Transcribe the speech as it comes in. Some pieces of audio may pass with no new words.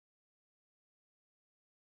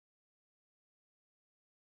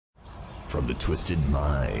from the twisted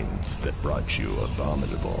minds that brought you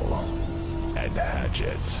Abominable and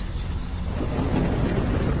Hatchet.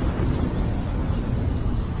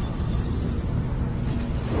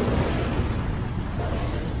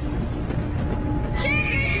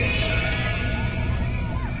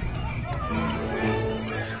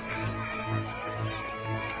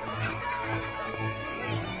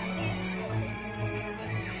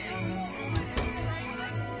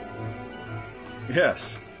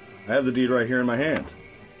 Yes, I have the deed right here in my hand.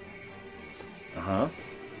 Uh-huh.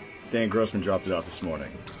 Stan Grossman dropped it off this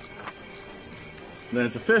morning. Then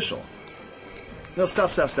it's official. No,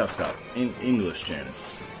 stop. In English,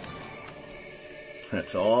 Janice.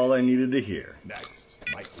 That's all I needed to hear. Next,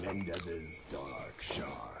 Mike Mendez's Dark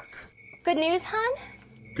Shark. Good news, hon?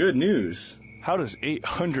 Good news? How does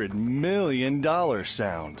 $800 million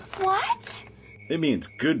sound? What? It means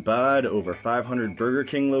goodbye to over 500 Burger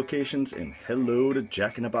King locations and hello to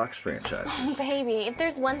Jack in the Box franchises. Oh, baby, if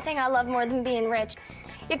there's one thing I love more than being rich,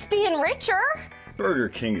 it's being richer. Burger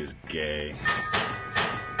King is gay.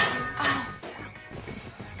 Oh.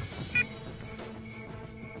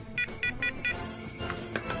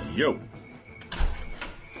 Yo.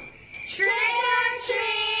 Trick or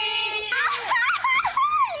treat!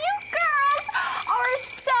 You girls are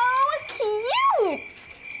so cute!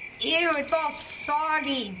 Ew, it's all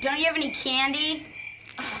soggy. Don't you have any candy?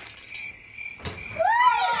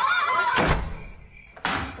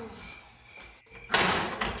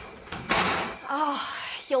 Oh,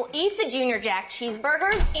 you'll eat the Junior Jack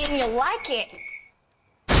cheeseburgers and you'll like it.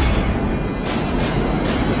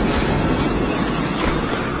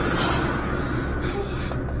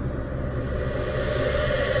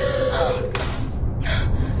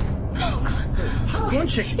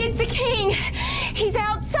 It's the king. He's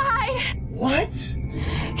outside. What?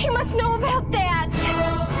 He must know about that.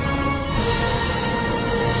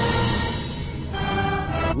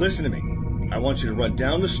 Listen to me. I want you to run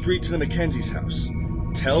down the street to the Mackenzie's house.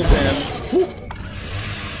 Tell them... Whoop.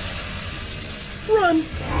 Run!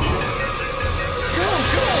 Go!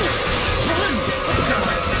 Run!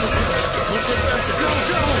 Let's go faster.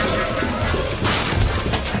 Go!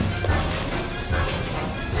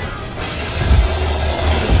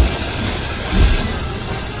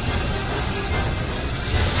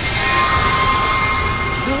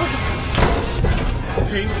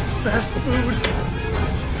 Hey, fast food!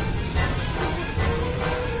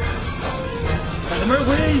 Out of my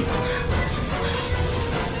way!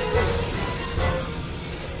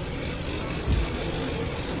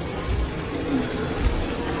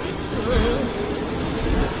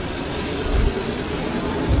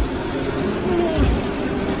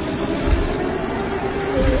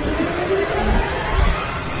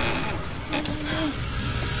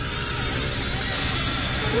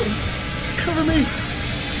 Cover me!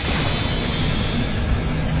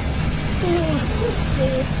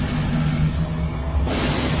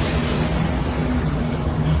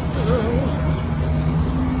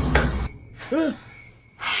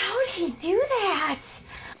 How'd he do that?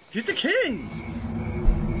 He's the king!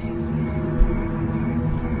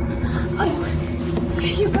 Oh,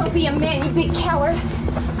 you go be a man, you big coward.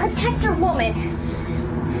 Protect your woman.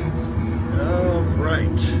 All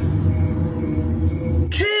right.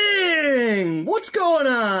 King! What's going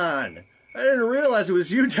on? I didn't realize it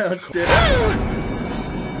was you downstairs.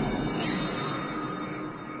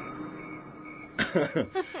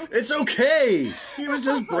 It's okay. He was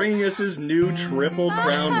just bringing us his new Triple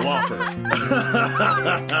Crown Whopper.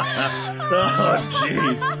 Oh,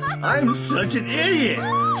 jeez. I'm such an idiot.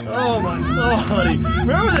 Oh, my God, honey.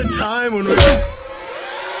 Remember the time when we...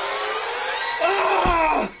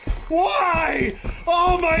 Ah! Why?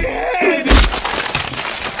 Oh, my head!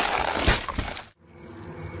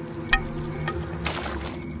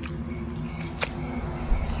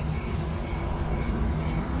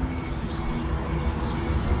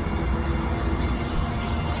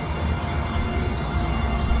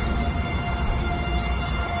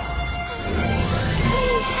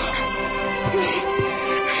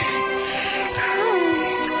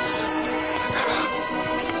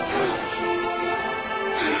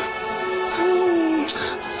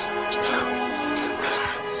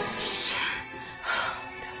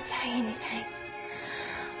 Don't say anything.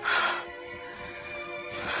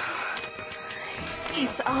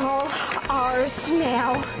 It's all ours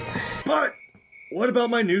now. But what about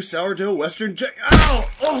my new sourdough Western Jack? Ow!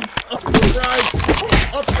 Oh! Fries!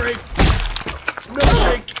 Upgrade!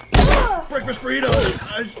 Milkshake! Breakfast burrito!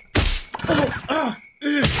 Ow!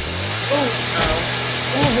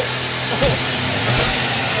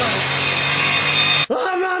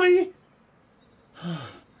 Ah, Mommy!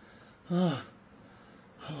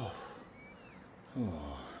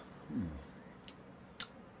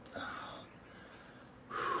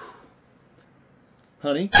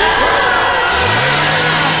 Honey?